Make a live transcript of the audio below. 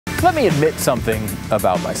Let me admit something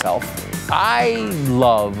about myself. I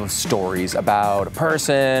love stories about a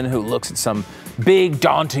person who looks at some big,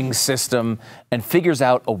 daunting system and figures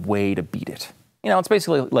out a way to beat it. You know, it's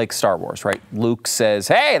basically like Star Wars, right? Luke says,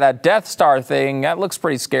 hey, that Death Star thing, that looks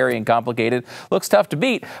pretty scary and complicated, looks tough to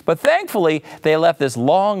beat. But thankfully, they left this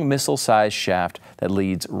long missile-sized shaft that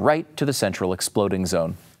leads right to the central exploding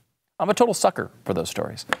zone. I'm a total sucker for those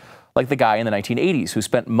stories. Like the guy in the 1980s who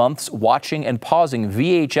spent months watching and pausing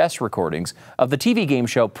VHS recordings of the TV game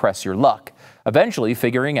show Press Your Luck, eventually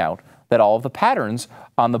figuring out that all of the patterns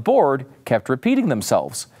on the board kept repeating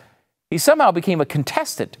themselves. He somehow became a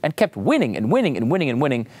contestant and kept winning and winning and winning and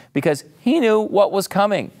winning because he knew what was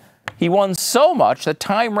coming. He won so much that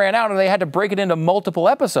time ran out and they had to break it into multiple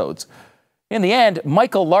episodes. In the end,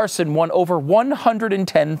 Michael Larson won over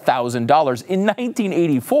 $110,000 in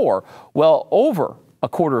 1984, well over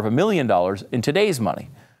 $250,000 in today's money.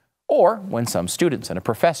 Or when some students and a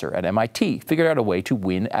professor at MIT figured out a way to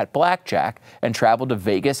win at blackjack and traveled to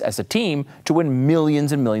Vegas as a team to win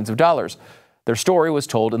millions and millions of dollars. Their story was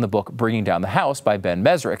told in the book Bringing Down the House by Ben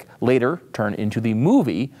Mesrick, later turned into the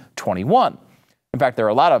movie 21. In fact, there are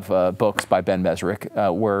a lot of books by Ben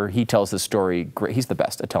Mesrick where he tells this story. He's the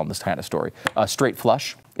best at telling this kind of story. Straight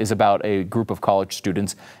Flush is about a group of college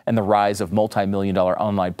students and the rise of multi-million-dollar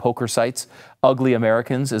online poker sites. Ugly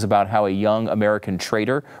Americans is about how a young American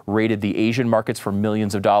trader raided the Asian markets for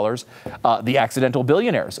millions of dollars. The Accidental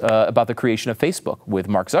Billionaires, about the creation of Facebook with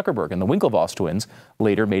Mark Zuckerberg and the Winklevoss twins,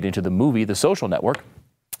 later made into the movie The Social Network.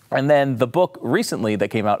 And then the book recently that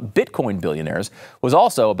came out, Bitcoin Billionaires, was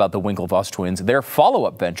also about the Winklevoss twins, their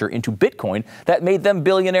follow-up venture into Bitcoin that made them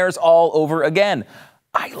billionaires all over again.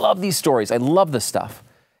 I love these stories. I love this stuff.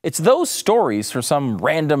 It's those stories for some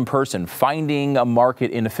random person finding a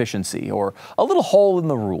market inefficiency or a little hole in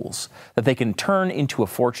the rules that they can turn into a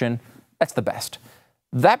fortune. That's the best.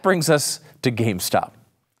 That brings us to GameStop.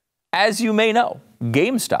 As you may know,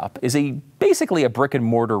 GameStop is basically a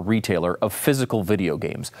brick-and-mortar retailer of physical video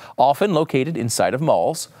games, often located inside of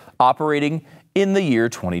malls, operating in the year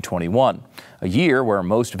 2021, a year where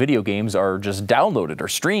most video games are just downloaded or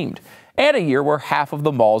streamed, and a year where half of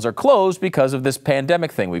the malls are closed because of this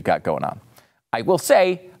pandemic thing we've got going on. I will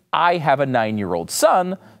say, I have a 9-year-old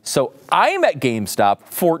son, so I'm at GameStop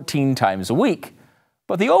 14 times a week.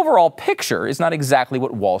 But the overall picture is not exactly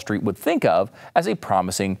what Wall Street would think of as a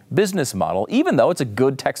promising business model, even though it's a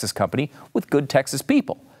good Texas company with good Texas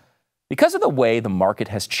people. Because of the way the market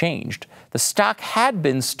has changed, the stock had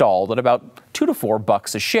been stalled at about $2 to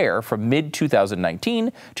 $4 a share from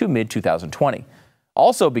mid-2019 to mid-2020.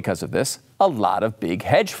 Also because of this, a lot of big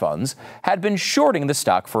hedge funds had been shorting the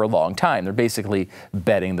stock for a long time. They're basically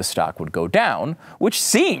betting the stock would go down, which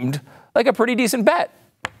seemed like a pretty decent bet.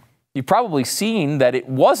 You've probably seen that it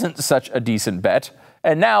wasn't such a decent bet,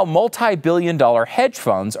 and now multi-billion-dollar hedge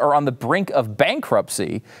funds are on the brink of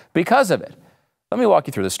bankruptcy because of it. Let me walk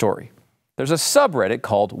you through the story. There's a subreddit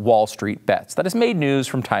called Wall Street Bets that has made news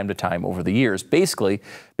from time to time over the years, basically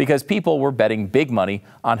because people were betting big money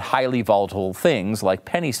on highly volatile things like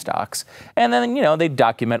penny stocks, and then, they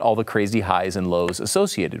document all the crazy highs and lows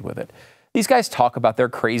associated with it. These guys talk about their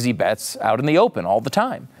crazy bets out in the open all the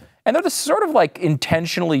time. And they're just sort of like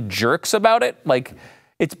intentionally jerks about it. Like,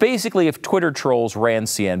 it's basically if Twitter trolls ran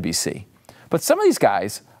CNBC. But some of these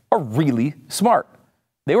guys are really smart.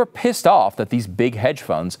 They were pissed off that these big hedge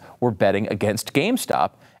funds were betting against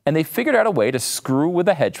GameStop, and they figured out a way to screw with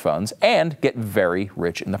the hedge funds and get very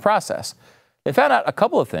rich in the process. They found out a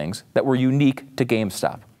couple of things that were unique to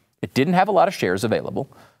GameStop. It didn't have a lot of shares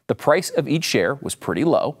available. The price of each share was pretty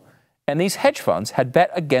low. And these hedge funds had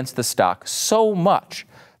bet against the stock so much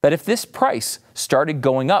that if this price started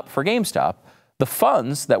going up for GameStop, the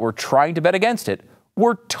funds that were trying to bet against it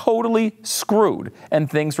were totally screwed and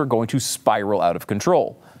things were going to spiral out of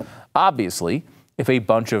control. Obviously, if a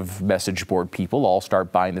bunch of message board people all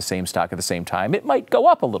start buying the same stock at the same time, it might go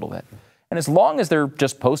up a little bit. And as long as they're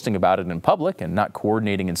just posting about it in public and not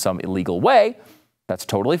coordinating in some illegal way, that's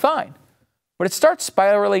totally fine. But it starts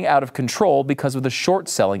spiraling out of control because of the short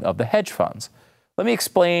selling of the hedge funds. Let me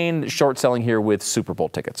explain short selling here with Super Bowl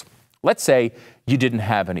tickets. Let's say you didn't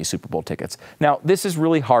have any Super Bowl tickets. Now, this is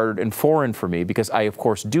really hard and foreign for me because I, of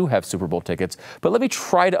course, do have Super Bowl tickets, but let me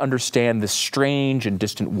try to understand this strange and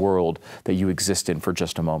distant world that you exist in for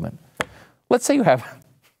just a moment. Let's say you have,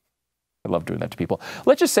 I love doing that to people.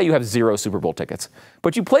 Let's just say you have 0 Super Bowl tickets,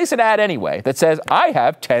 but you place an ad anyway that says, I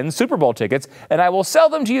have 10 Super Bowl tickets and I will sell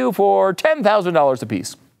them to you for $10,000 a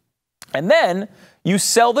piece. And then you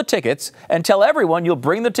sell the tickets and tell everyone you'll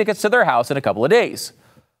bring the tickets to their house in a couple of days.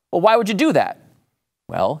 Well, why would you do that?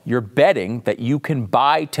 Well, you're betting that you can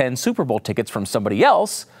buy 10 Super Bowl tickets from somebody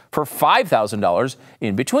else for $5,000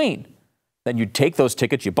 in between. Then you'd take those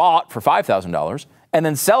tickets you bought for $5,000 and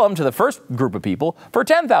then sell them to the first group of people for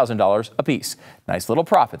 $10,000 apiece. Nice little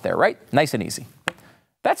profit there, right? Nice and easy.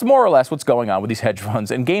 That's more or less what's going on with these hedge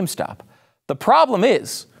funds and GameStop. The problem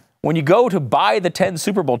is, when you go to buy the 10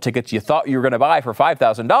 Super Bowl tickets you thought you were going to buy for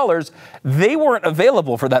 $5,000, they weren't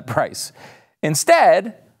available for that price.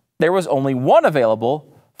 Instead, there was only one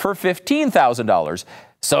available for $15,000.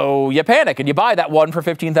 So you panic and you buy that one for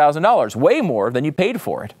 $15,000, way more than you paid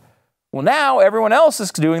for it. Well, now everyone else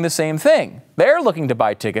is doing the same thing. They're looking to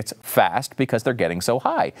buy tickets fast because they're getting so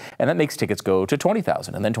high. And that makes tickets go to $20,000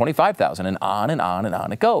 and then $25,000 and on and on and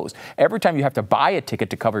on it goes. Every time you have to buy a ticket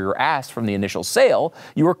to cover your ass from the initial sale,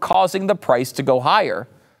 you are causing the price to go higher.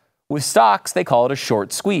 With stocks, they call it a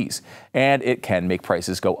short squeeze, and it can make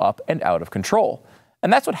prices go up and out of control.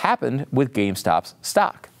 And that's what happened with GameStop's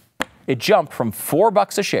stock. It jumped from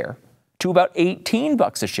 $4 a share to about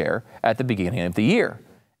 $18 a share at the beginning of the year.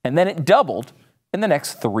 And then it doubled in the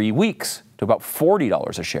next 3 weeks to about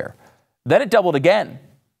 $40 a share. Then it doubled again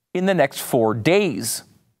in the next 4 days.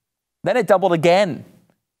 Then it doubled again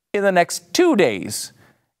in the next 2 days.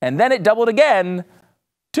 And then it doubled again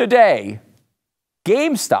today.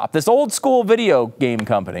 GameStop, this old school video game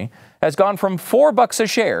company, has gone from $4 a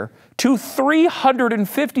share to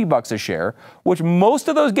 $350 a share, with most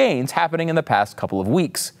of those gains happening in the past couple of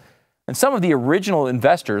weeks. And some of the original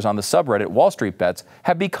investors on the subreddit Wall Street Bets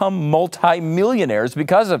have become multi-millionaires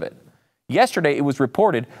because of it. Yesterday, it was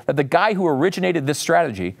reported that the guy who originated this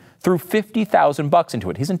strategy threw $50,000 into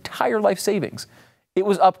it, his entire life savings. It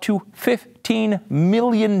was up to $15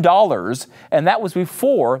 million, and that was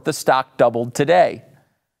before the stock doubled today.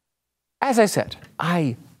 As I said,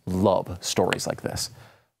 I love stories like this,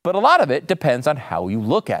 but a lot of it depends on how you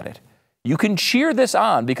look at it. You can cheer this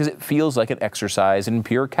on because it feels like an exercise in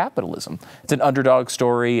pure capitalism. It's an underdog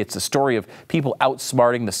story. It's a story of people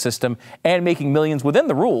outsmarting the system and making millions within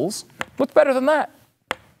the rules. What's better than that?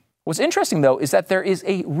 What's interesting, though, is that there is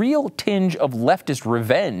a real tinge of leftist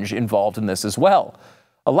revenge involved in this as well.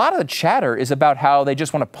 A lot of the chatter is about how they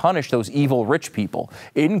just want to punish those evil rich people.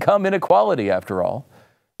 Income inequality, after all.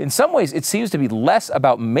 In some ways, it seems to be less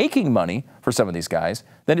about making money for some of these guys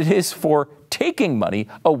than it is for taking money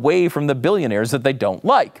away from the billionaires that they don't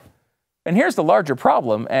like. And here's the larger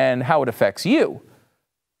problem and how it affects you.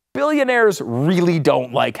 Billionaires really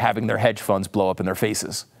don't like having their hedge funds blow up in their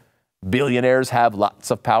faces. Billionaires have lots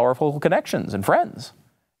of powerful connections and friends.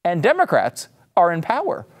 And Democrats are in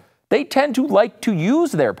power. They tend to like to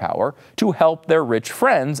use their power to help their rich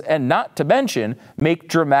friends and, not to mention, make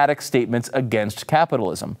dramatic statements against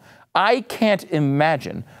capitalism. I can't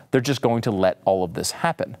imagine they're just going to let all of this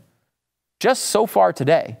happen. Just so far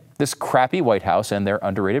today, this crappy White House and their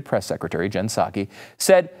underrated press secretary, Jen Psaki,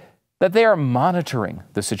 said that they are monitoring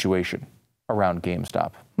the situation around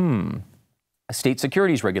GameStop. A state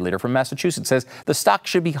securities regulator from Massachusetts says the stock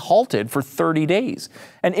should be halted for 30 days.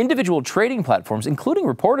 And individual trading platforms, including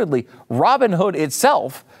reportedly Robinhood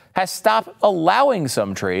itself, has stopped allowing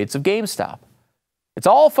some trades of GameStop. It's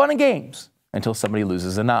all fun and games until somebody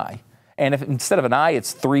loses an eye. And if instead of an eye,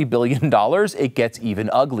 it's $3 billion, it gets even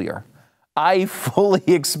uglier. I fully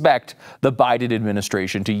expect the Biden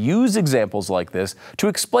administration to use examples like this to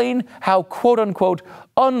explain how, quote-unquote,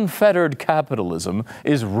 unfettered capitalism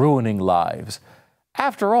is ruining lives.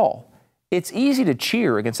 After all, it's easy to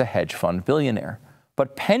cheer against a hedge fund billionaire,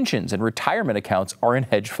 but pensions and retirement accounts are in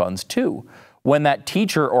hedge funds too. When that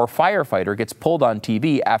teacher or firefighter gets pulled on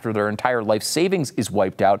TV after their entire life savings is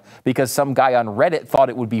wiped out because some guy on Reddit thought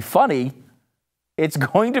it would be funny, it's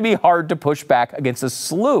going to be hard to push back against a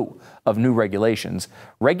slew of new regulations.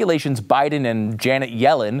 Regulations Biden and Janet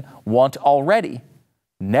Yellen want already.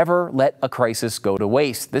 Never let a crisis go to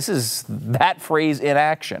waste. This is that phrase in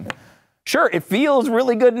action. Sure, it feels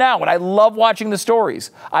really good now, and I love watching the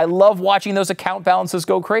stories. I love watching those account balances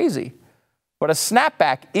go crazy. But a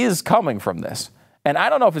snapback is coming from this. And I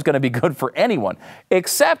don't know if it's going to be good for anyone,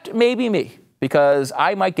 except maybe me, because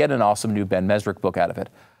I might get an awesome new Ben Mesrick book out of it.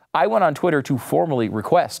 I went on Twitter to formally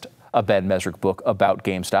request a Ben Mesrick book about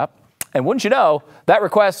GameStop. And wouldn't you know, that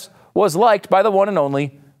request was liked by the one and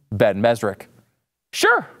only Ben Mesrick.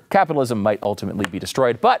 Sure, capitalism might ultimately be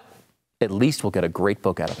destroyed, but at least we'll get a great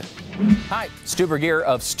book out of it. Hi, Stu Bergier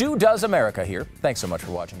of Stu Does America here. Thanks so much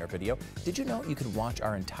for watching our video. Did you know you can watch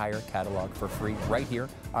our entire catalog for free right here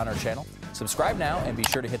on our channel? Subscribe now and be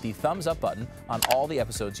sure to hit the thumbs up button on all the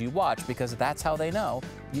episodes you watch, because that's how they know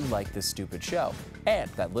you like this stupid show. And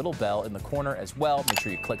that little bell in the corner as well, make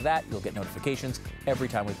sure you click that. You'll get notifications every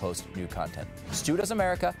time we post new content. Stu Does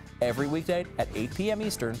America every weekday at 8 p.m.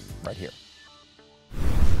 Eastern right here.